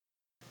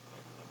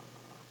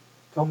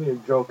Tell me a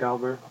joke,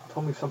 Albert.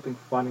 Tell me something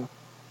funny.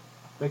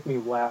 Make me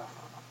laugh.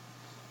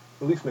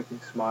 At least make me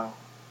smile.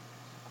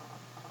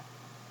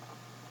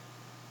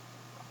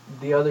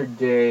 The other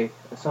day,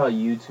 I saw a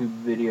YouTube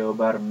video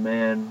about a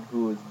man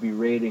who was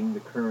berating the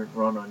current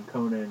run on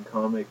Conan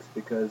comics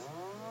because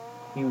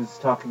he was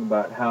talking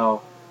about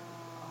how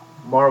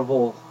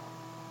Marvel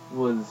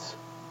was...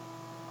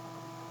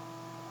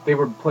 They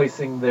were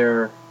placing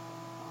their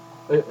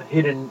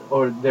hidden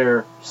or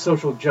their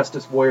social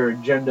justice warrior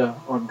agenda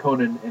on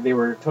Conan, and they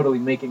were totally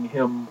making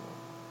him...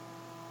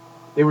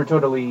 They were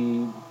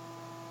totally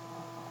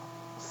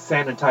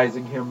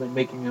sanitizing him and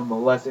making him a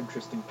less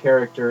interesting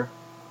character.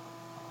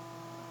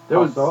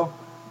 So?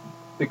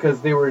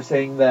 Because they were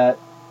saying that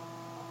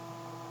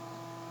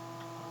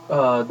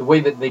the way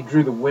that they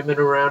drew the women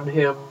around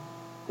him,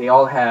 they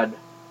all had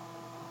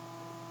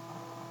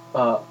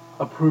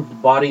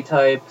approved body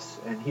types,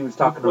 and he was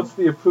talking What's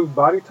the approved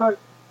body type?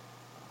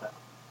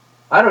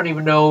 I don't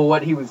even know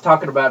what he was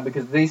talking about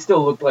because they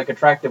still looked like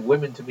attractive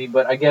women to me,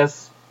 but I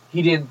guess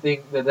he didn't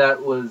think that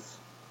that was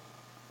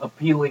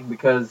appealing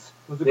because...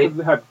 Was it because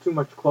they had too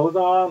much clothes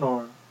on,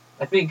 or...?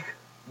 I think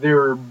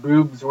their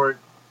boobs weren't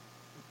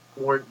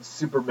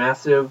super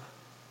massive,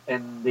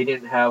 and they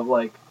didn't have,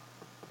 like...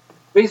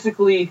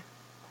 Basically,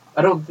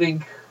 I don't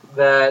think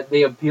that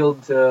they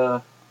appealed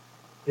to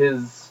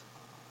his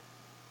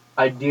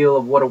ideal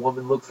of what a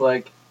woman looks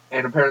like,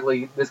 and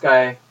apparently this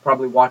guy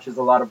probably watches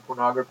a lot of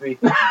pornography.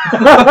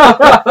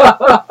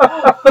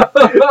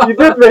 You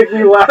did make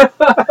me laugh.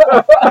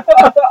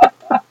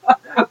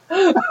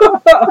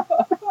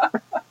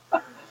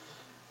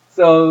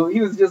 So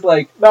he was just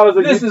like, that was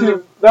a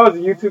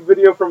YouTube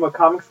video from a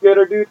comic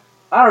skater dude.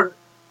 I'm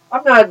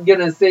not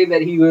gonna say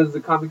that he was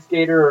a comic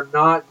skater or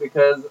not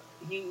because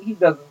he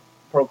doesn't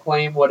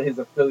proclaim what his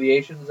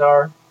affiliations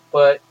are,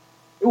 but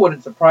it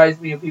wouldn't surprise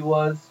me if he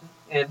was.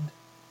 And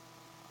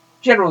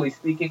generally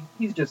speaking,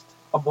 he's just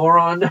a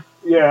moron.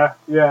 Yeah.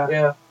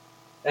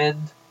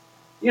 And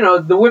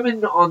the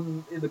women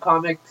in the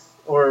comics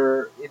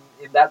or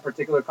in that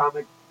particular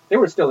comic, they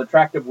were still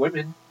attractive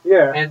women.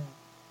 Yeah. And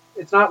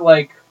it's not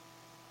like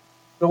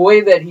the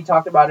way that he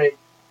talked about it,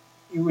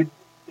 it would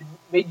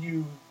make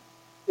you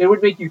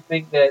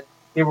think that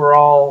they were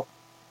all,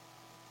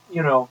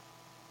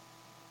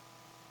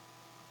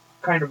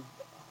 kind of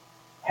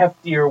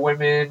heftier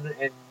women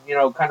and,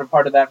 kind of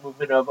part of that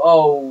movement of,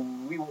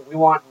 we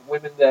want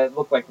women that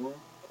look like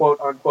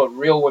quote unquote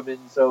real women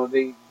so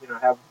they,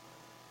 have,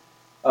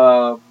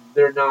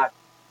 they're not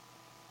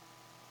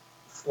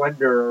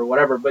slender or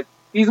whatever. But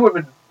these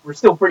women were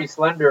still pretty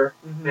slender,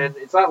 and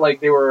it's not like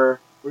they were...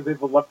 Were they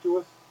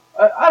voluptuous?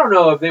 I don't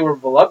know if they were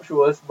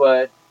voluptuous,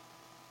 but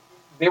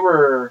they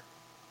were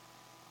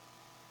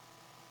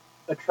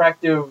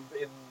attractive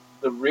in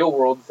the real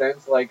world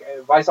sense. Like,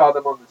 if I saw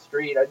them on the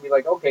street, I'd be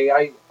like, okay,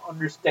 I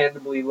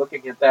understandably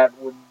looking at that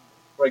would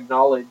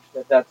acknowledge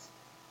that that's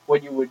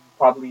what you would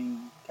probably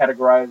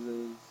categorize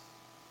as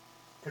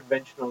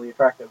conventionally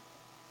attractive.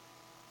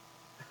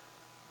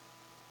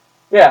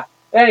 Yeah.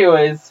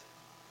 Anyways.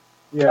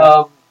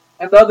 Yeah.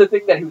 And the other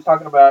thing that he was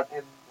talking about,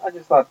 and I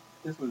just thought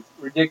this was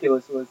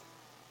ridiculous, was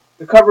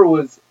the cover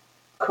was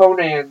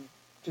Conan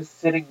just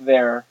sitting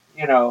there,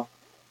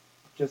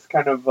 just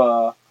kind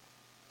of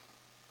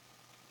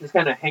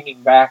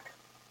hanging back,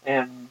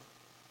 and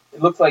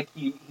it looks like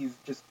he's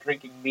just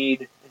drinking mead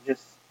and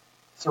just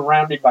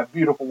surrounded by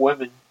beautiful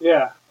women.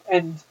 Yeah.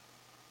 And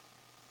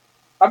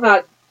I'm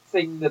not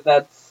saying that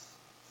that's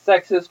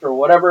sexist or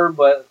whatever,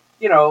 but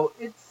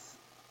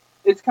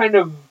it's kind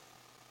of...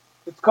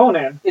 It's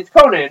Conan. It's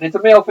Conan. It's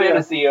a male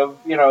fantasy of,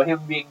 him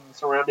being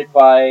surrounded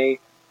by,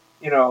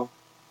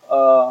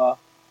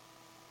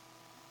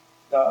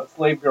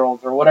 slave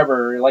girls or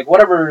whatever, like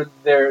whatever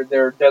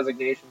their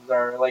designations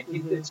are. Like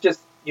it's just,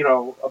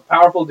 a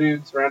powerful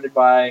dude surrounded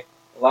by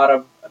a lot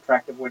of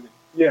attractive women.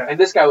 Yeah. And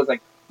this guy was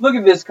like, look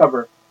at this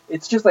cover.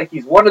 It's just like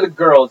he's one of the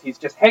girls. He's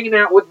just hanging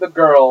out with the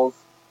girls.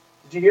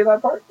 Did you hear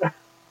that part? I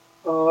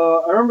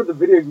remember the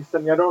video you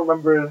sent me. I don't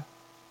remember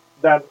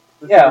that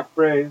specific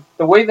phrase.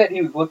 The way that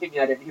he was looking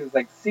at it, he was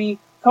like, see,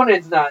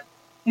 he's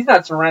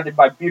not surrounded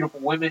by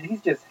beautiful women.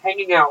 He's just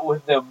hanging out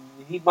with them.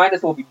 He might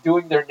as well be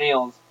doing their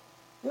nails.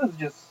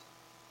 It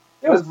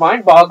was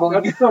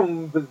mind-boggling. That's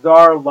some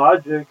bizarre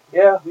logic.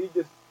 Yeah.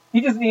 He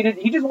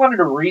just wanted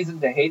a reason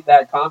to hate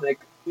that comic.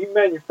 He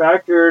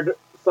manufactured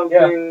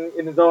something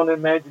in his own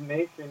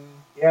imagination.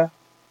 Yeah.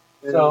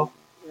 So.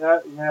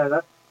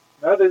 Yeah,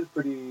 that is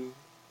pretty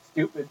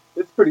stupid.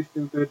 It's pretty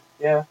stupid.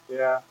 Yeah.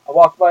 Yeah. I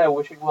walked by a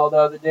wishing well the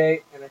other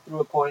day, and I threw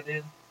a coin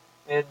in,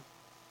 and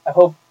I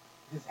hoped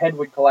his head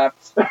would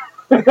collapse.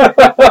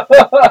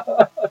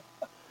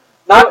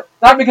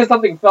 Not because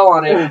something fell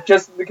on it,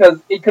 just because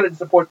it couldn't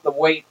support the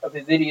weight of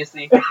his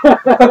idiocy.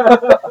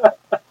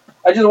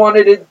 I just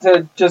wanted it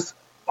to just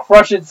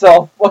crush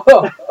itself.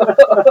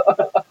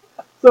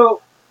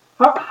 So,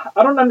 I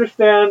don't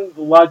understand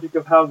the logic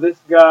of how this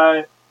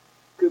guy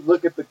could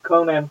look at the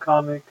Conan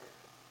comic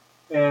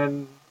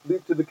and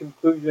lead to the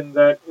conclusion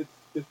that it's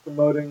just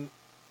promoting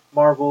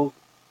Marvel's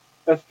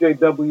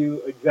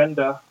SJW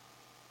agenda.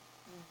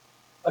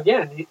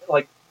 again,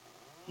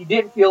 he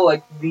didn't feel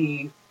like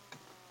the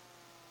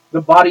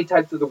body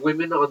types of the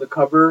women on the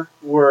cover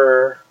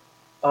were.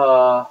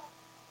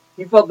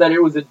 He felt that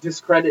it was a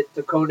discredit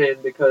to Conan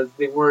because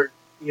they weren't,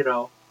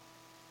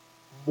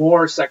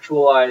 more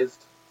sexualized,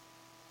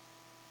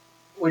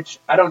 which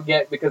I don't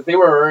get because they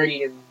were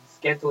already in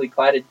scantily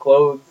cladded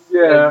clothes.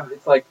 Yeah. And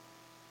it's like,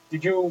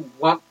 did you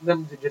want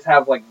them to just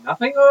have like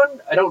nothing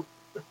on? I don't.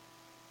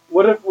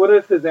 What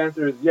if his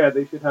answer is yeah,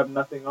 they should have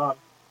nothing on?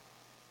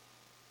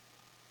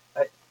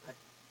 I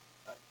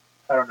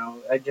don't know.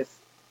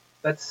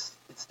 It's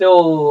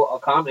still a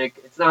comic.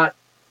 It's not.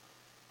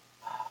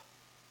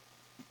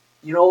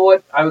 You know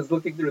what? I was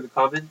looking through the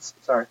comments.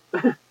 Sorry.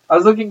 I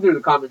was looking through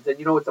the comments, and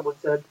you know what someone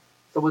said?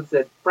 Someone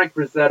said Frank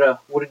Frazetta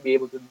wouldn't be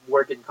able to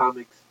work in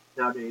comics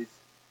nowadays.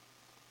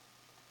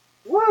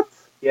 What?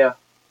 Yeah,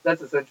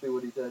 that's essentially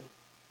what he said.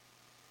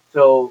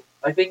 So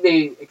I think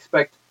they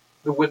expect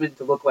the women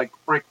to look like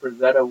Frank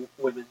Frazetta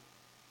women.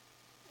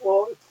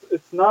 Well,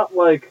 it's not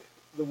like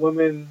the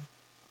women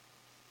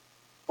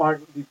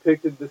aren't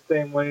depicted the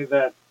same way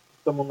that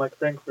someone like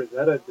Frank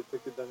Frazetta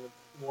depicted them.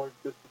 It's more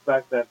just the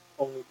fact that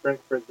only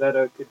Frank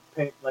Frazetta could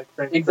paint like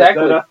Frank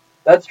Frazetta.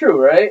 That's true,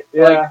 right?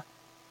 Yeah. Like,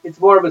 it's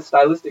more of a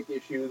stylistic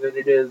issue than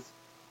it is,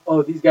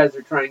 oh, these guys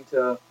are trying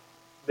to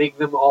make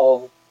them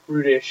all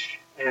prudish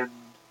and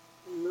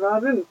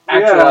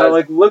Yeah,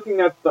 like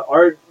looking at the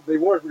art, they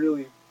weren't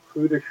really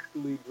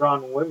prudishly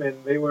drawn women.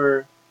 They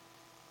were.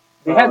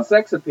 They had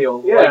sex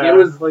appeal. Yeah, like, it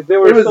was like they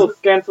were so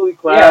scantily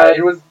clad. Yeah,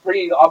 it was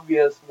pretty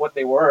obvious what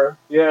they were.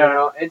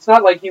 Yeah, it's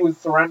not like he was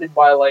surrounded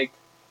by like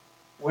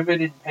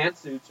women in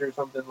pantsuits or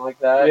something like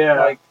that. Yeah,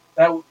 like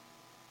that.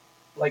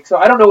 Like, so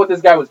I don't know what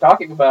this guy was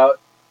talking about.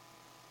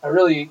 I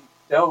really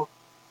don't.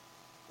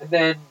 And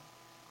then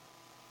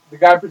the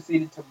guy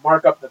proceeded to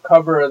mark up the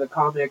cover of the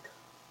comic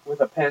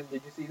with a pen.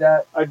 Did you see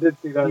that? I did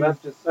see that.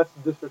 That's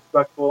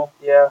disrespectful.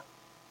 Yeah.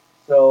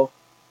 So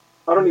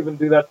I don't even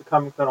do that to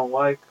comics I don't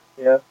like.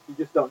 Yeah. You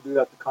just don't do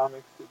that to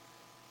comics. It's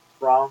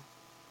wrong.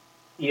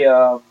 He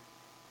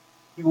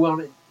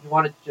wanted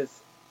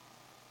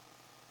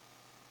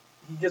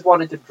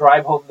to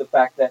drive home the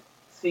fact that,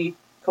 see,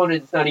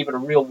 Conan's not even a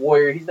real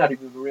warrior. He's not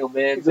even a real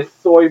man. He's a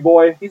soy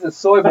boy. He's a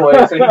soy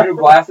boy. So he drew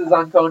glasses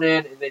on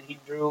Conan, and then he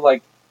drew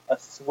like a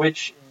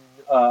Switch,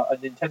 a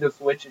Nintendo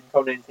Switch in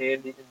Conan's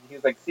hand, and he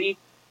was like, "See,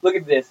 look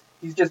at this.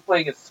 He's just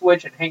playing a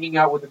Switch and hanging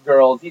out with the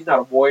girls. He's not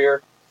a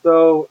warrior."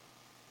 So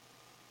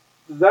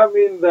does that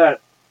mean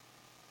that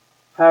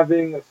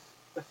having a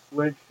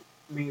Switch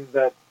means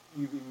that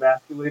you've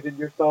emasculated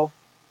yourself?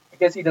 I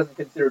guess he doesn't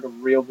consider it a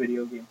real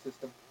video game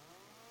system.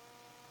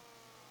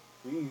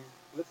 Jeez,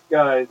 this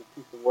guy is a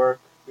piece of work.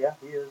 Yeah,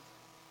 he is.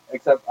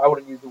 Except I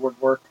wouldn't use the word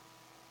work.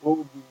 What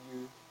would you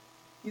use?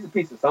 He's a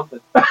piece of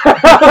something.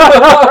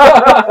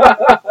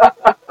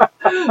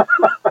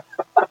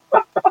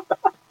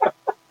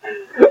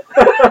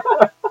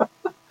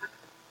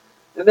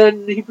 And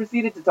then he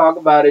proceeded to talk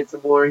about it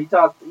some more. He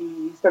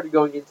started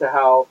going into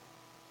how,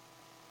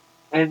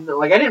 and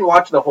like I didn't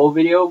watch the whole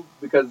video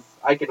because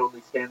I can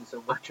only stand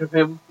so much of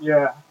him.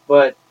 Yeah.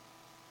 But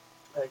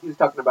he was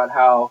talking about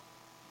how,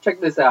 check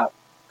this out,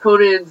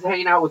 Conan's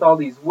hanging out with all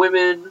these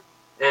women,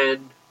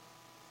 and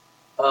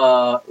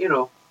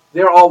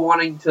they're all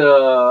wanting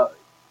to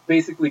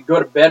basically go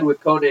to bed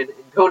with Conan,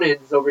 and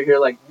Conan's over here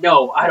like,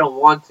 no, I don't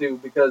want to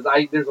because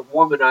there's a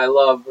woman I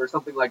love or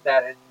something like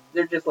that, and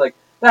they're just like,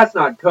 that's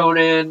not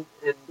Conan.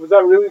 And was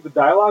that really the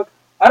dialogue?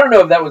 I don't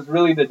know if that was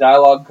really the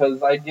dialogue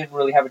because I didn't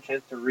really have a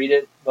chance to read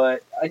it,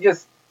 but I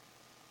just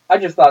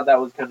thought that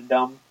was kind of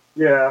dumb.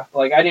 Yeah.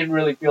 Like, I didn't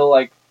really feel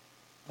like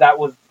that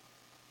was.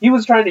 He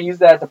was trying to use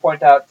that to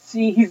point out,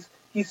 see, he's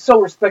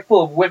so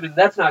respectful of women.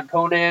 That's not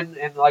Conan,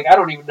 and like I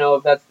don't even know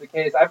if that's the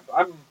case.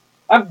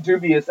 I'm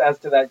dubious as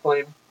to that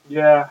claim.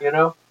 Yeah. You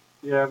know.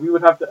 Yeah, we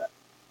would have to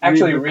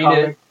actually read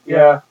it.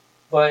 Yeah.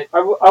 But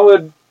I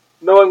would,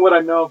 knowing what I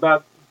know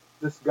about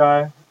this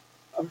guy,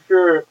 I'm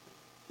sure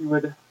he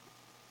would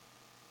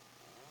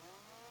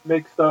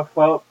make stuff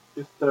up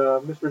just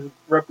to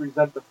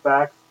misrepresent the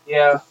facts.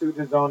 Yeah. To suit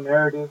his own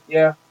narrative.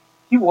 Yeah.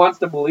 He wants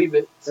to believe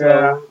it,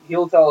 so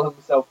he'll tell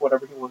himself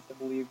whatever he wants to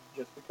believe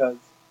just because.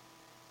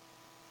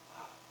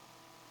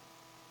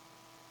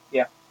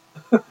 Yeah.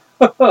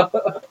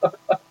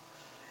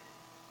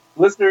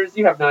 Listeners,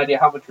 you have no idea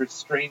how much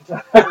restraint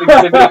I'm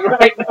exhibiting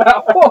right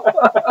now.